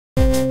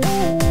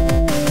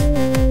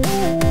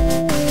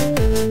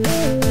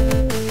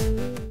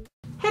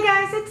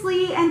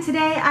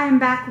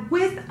back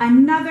with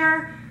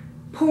another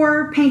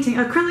pour painting,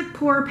 acrylic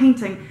pour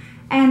painting.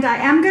 And I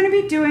am going to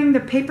be doing the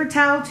paper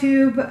towel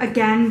tube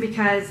again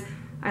because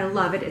I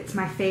love it. It's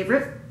my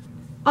favorite.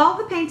 All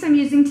the paints I'm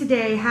using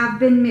today have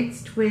been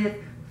mixed with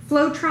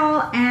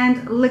Floetrol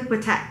and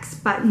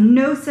Liquitex, but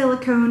no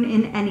silicone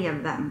in any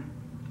of them.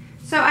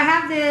 So I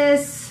have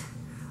this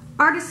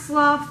Artist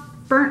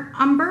Loft Burnt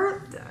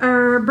Umber,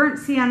 or Burnt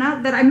Sienna,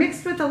 that I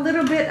mixed with a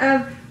little bit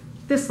of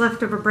this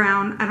leftover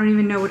brown. I don't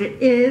even know what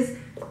it is.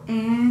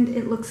 And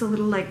it looks a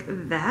little like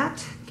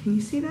that. Can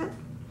you see that?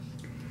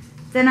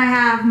 Then I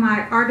have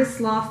my Artist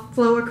Loft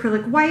Flow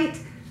Acrylic White.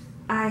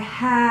 I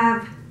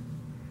have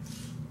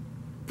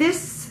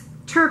this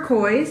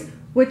turquoise,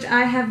 which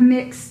I have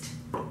mixed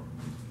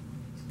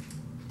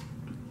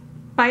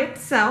by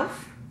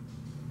itself.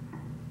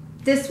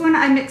 This one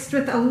I mixed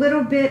with a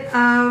little bit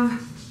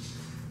of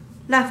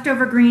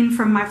leftover green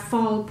from my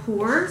fall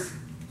pours.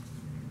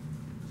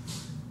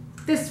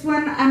 This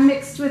one I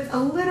mixed with a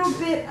little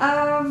bit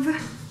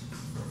of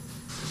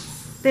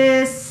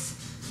this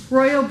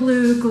royal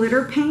blue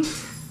glitter paint.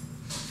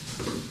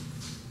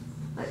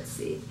 Let's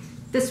see.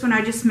 This one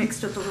I just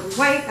mixed with a little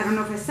white. I don't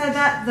know if I said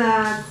that.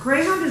 The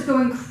Greyhound is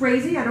going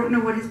crazy. I don't know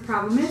what his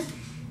problem is.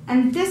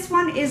 And this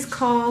one is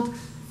called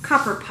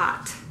Copper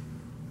Pot.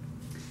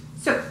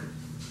 So,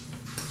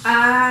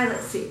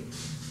 let's see.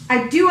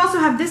 I do also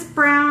have this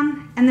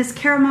brown and this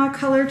caramel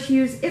color to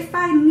use if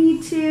I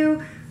need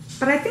to,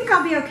 but I think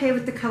I'll be okay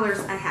with the colors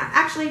I have.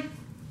 Actually,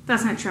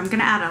 that's not true. I'm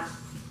gonna add a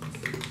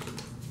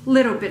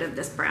little bit of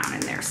this brown in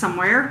there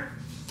somewhere.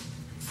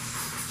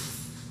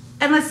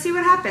 And let's see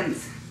what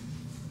happens.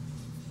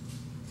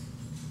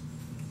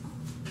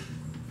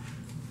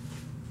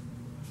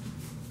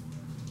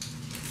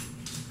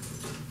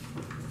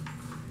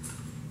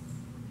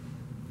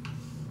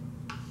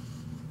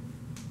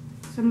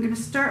 So I'm gonna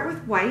start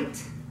with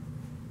white.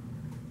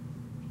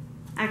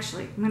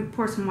 Actually, I'm gonna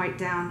pour some white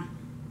down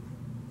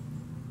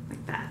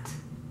like that.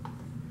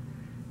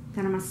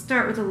 Then I'm gonna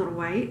start with a little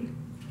white.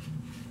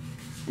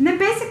 And then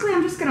basically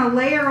I'm just gonna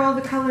layer all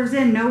the colors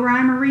in, no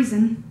rhyme or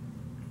reason.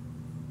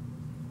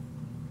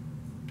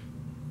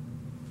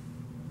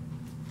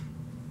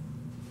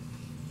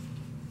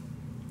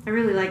 I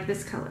really like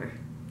this color.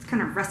 It's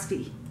kind of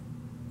rusty.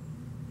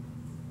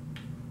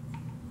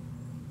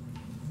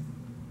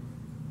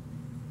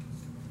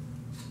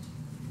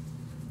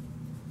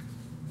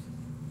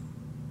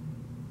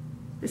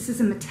 This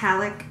is a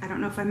metallic. I don't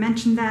know if I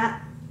mentioned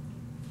that.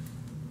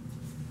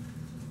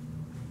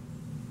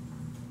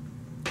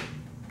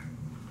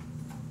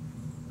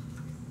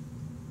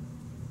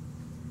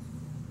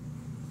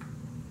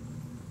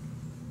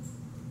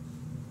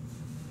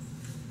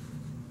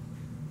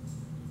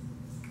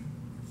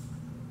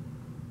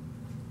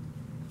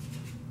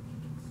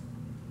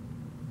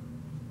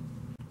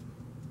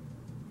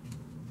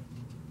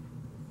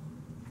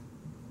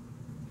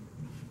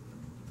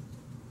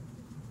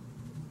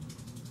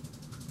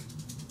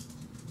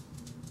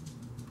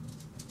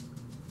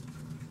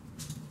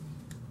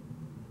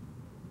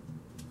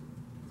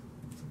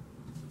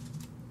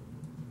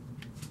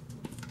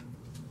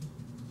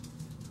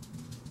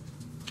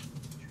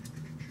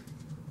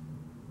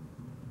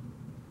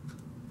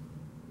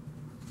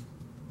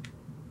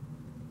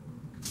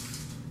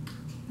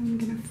 I'm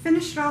gonna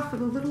finish it off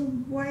with a little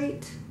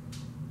white.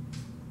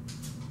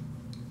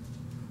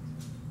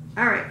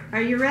 All right,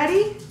 are you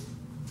ready?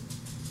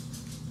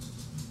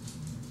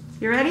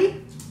 You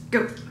ready?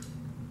 Go.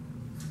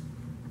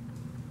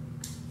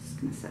 Just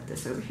gonna set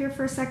this over here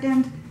for a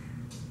second.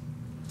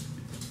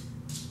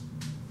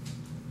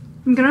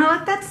 I'm gonna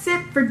let that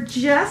sit for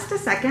just a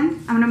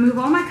second. I'm gonna move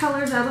all my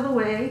colors out of the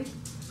way.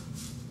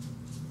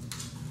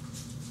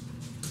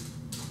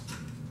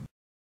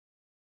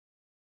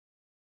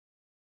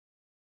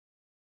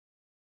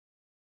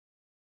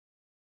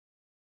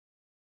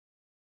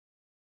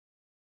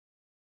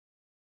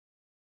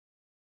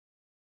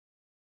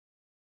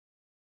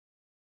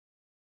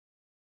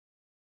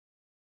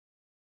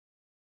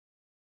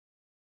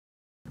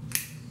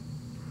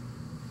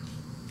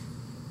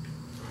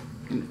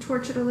 I'm gonna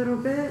torch it a little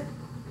bit.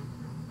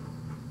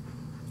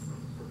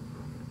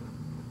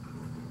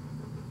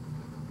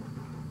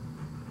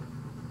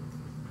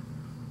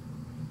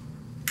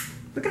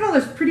 Look at all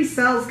those pretty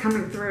cells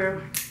coming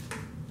through.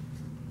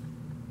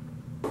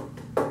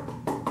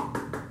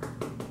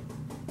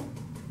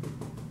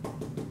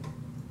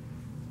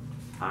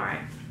 All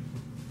right.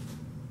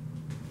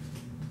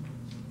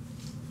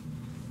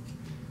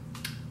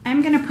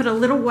 I'm gonna put a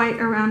little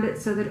white around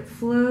it so that it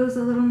flows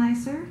a little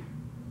nicer.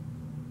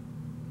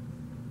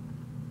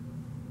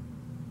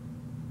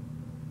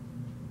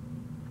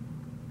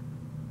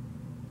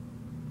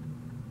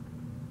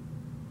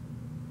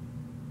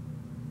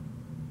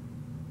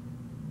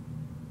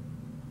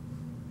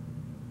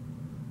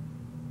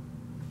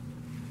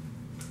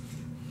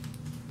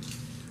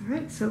 All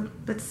right, so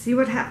let's see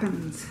what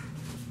happens.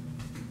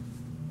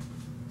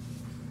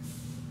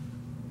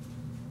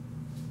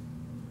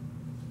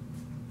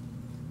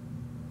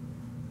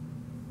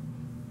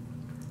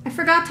 I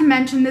forgot to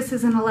mention this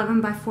is an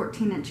 11 by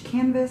 14 inch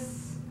canvas.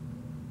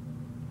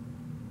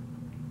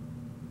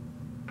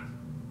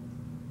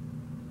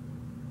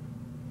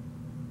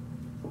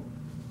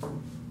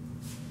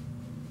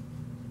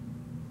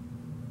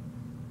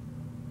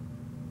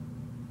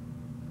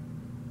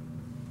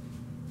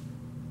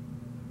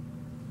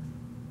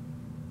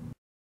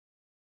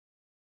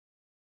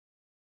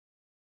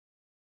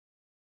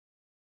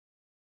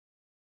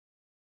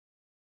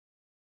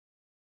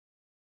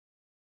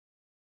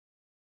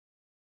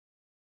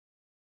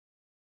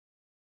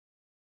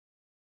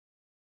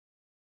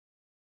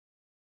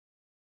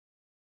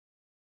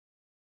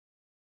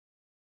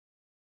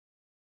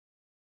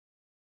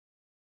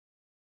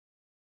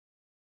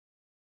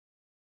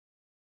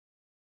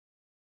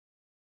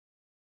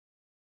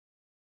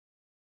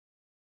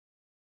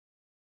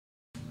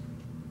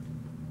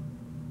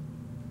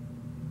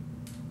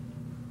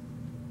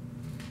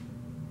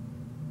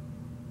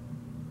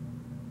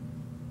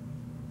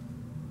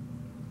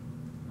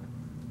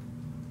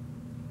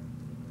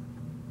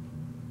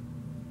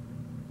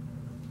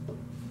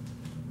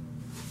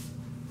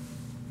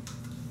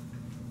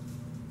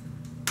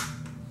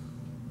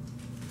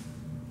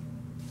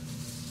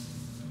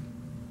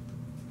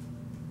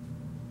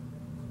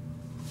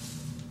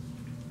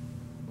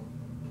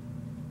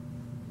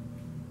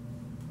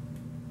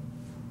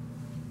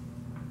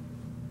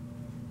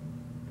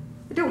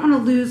 I don't want to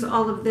lose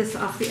all of this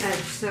off the edge,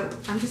 so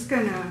I'm just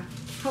going to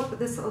help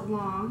this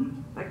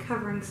along by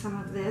covering some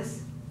of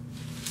this.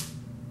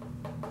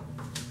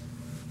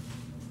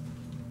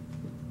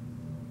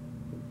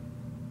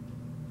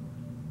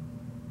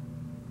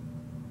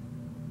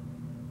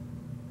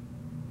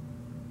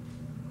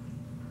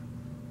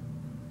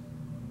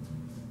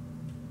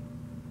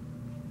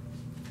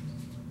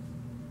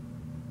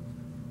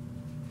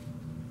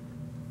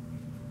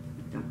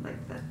 I don't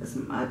like that as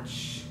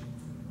much.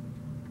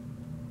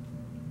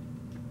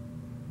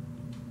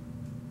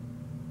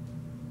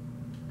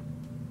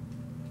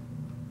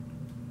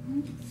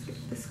 Let's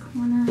get this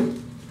corner.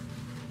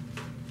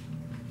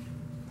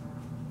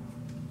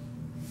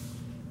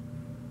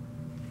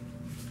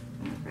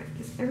 Alright,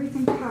 is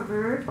everything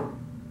covered?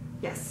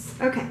 Yes,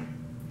 okay.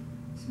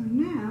 So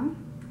now,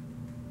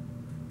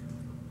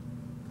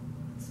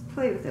 let's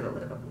play with it a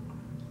little.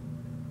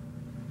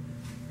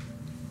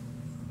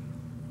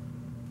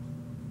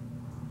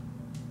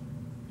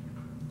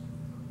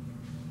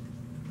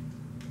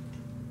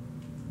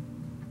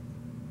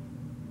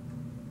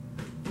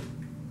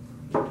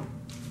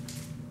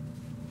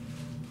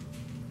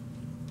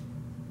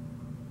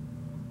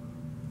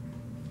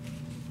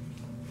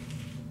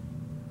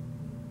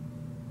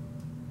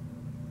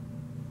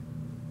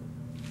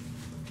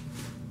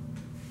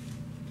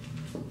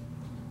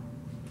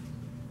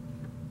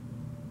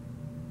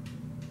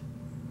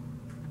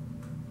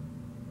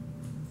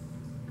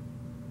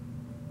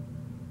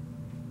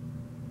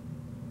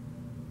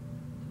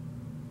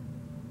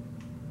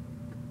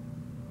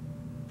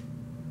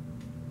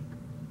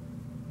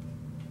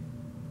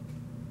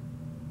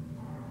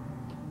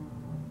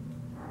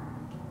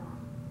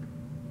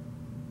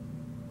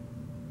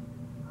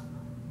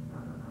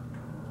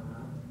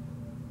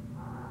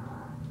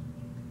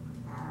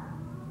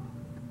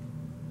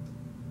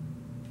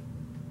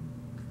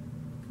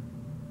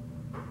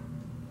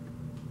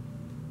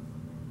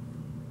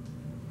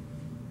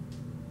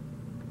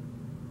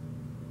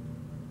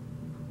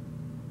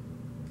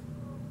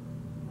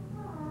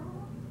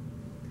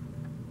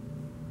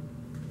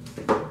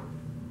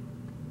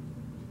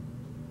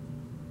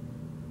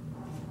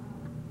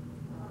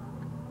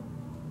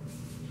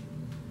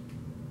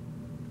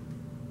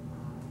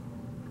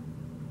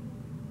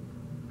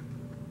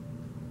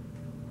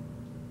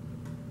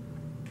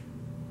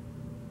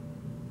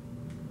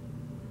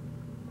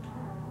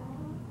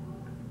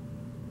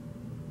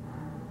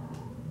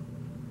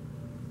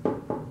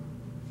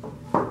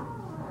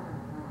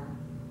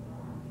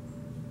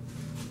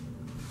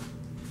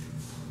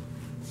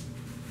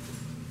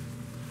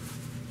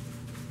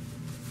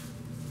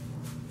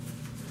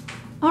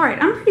 All right,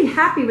 I'm pretty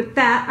happy with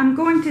that. I'm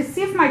going to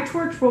see if my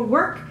torch will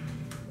work.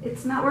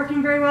 It's not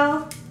working very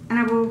well, and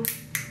I will...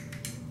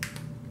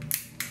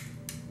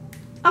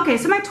 Okay,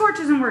 so my torch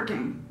isn't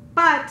working,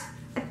 but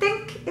I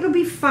think it'll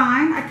be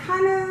fine. I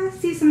kind of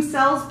see some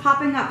cells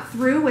popping up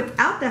through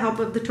without the help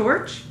of the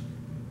torch.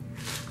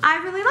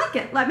 I really like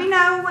it. Let me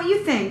know what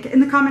you think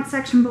in the comment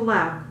section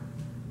below.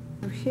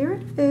 So here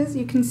it is.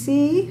 You can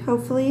see,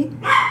 hopefully,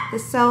 the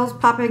cells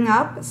popping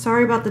up.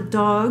 Sorry about the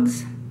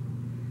dogs.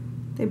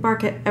 They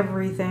bark at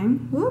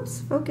everything.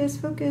 Whoops, focus,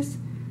 focus.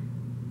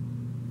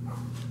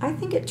 I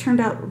think it turned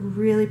out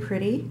really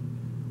pretty.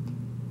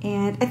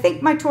 And I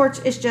think my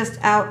torch is just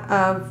out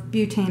of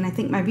butane. I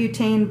think my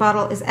butane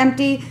bottle is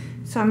empty,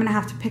 so I'm gonna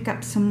have to pick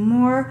up some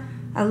more.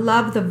 I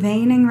love the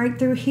veining right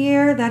through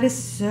here. That is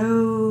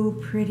so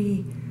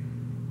pretty.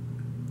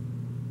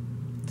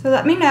 So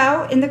let me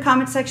know in the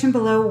comment section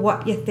below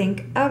what you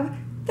think of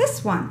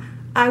this one.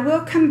 I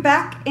will come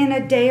back in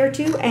a day or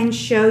two and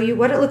show you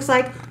what it looks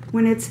like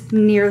when it's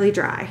nearly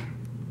dry.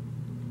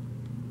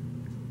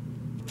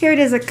 Here it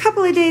is a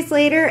couple of days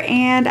later,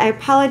 and I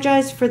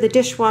apologize for the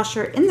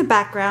dishwasher in the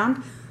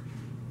background,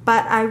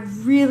 but I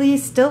really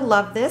still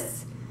love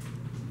this.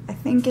 I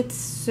think it's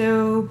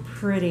so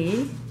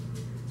pretty.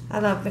 I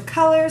love the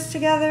colors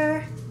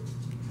together.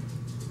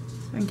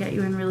 I can get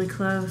you in really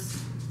close.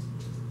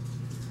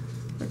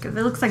 Look, it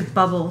looks like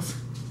bubbles.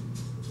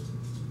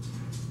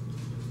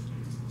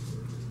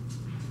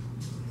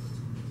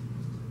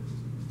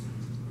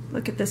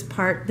 Look at this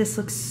part. This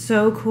looks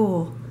so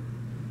cool.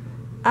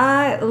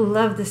 I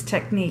love this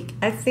technique.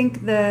 I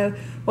think the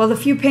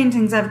few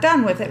paintings I've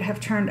done with it have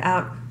turned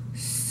out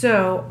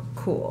so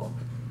cool.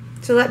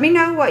 So let me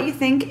know what you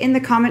think in the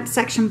comment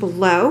section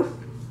below.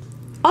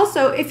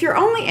 Also, if you're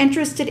only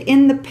interested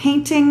in the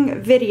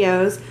painting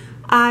videos,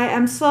 I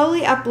am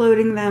slowly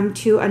uploading them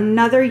to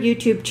another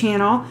YouTube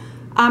channel.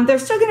 They're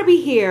still going to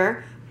be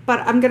here, but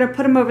I'm going to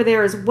put them over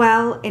there as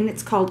well, and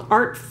it's called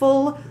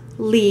Artful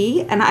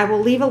Leigh, and I will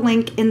leave a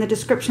link in the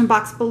description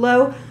box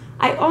below.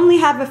 I only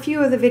have a few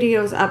of the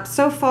videos up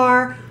so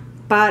far,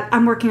 but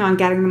I'm working on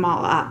getting them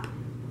all up.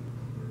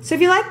 So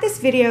if you like this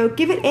video,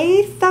 give it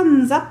a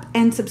thumbs up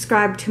and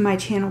subscribe to my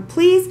channel,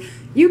 please.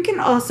 You can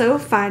also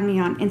find me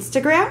on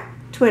Instagram,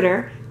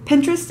 Twitter,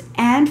 Pinterest,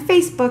 and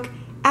Facebook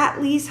at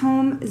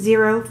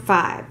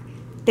LeighsHome05.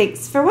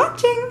 Thanks for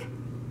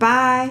watching.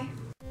 Bye.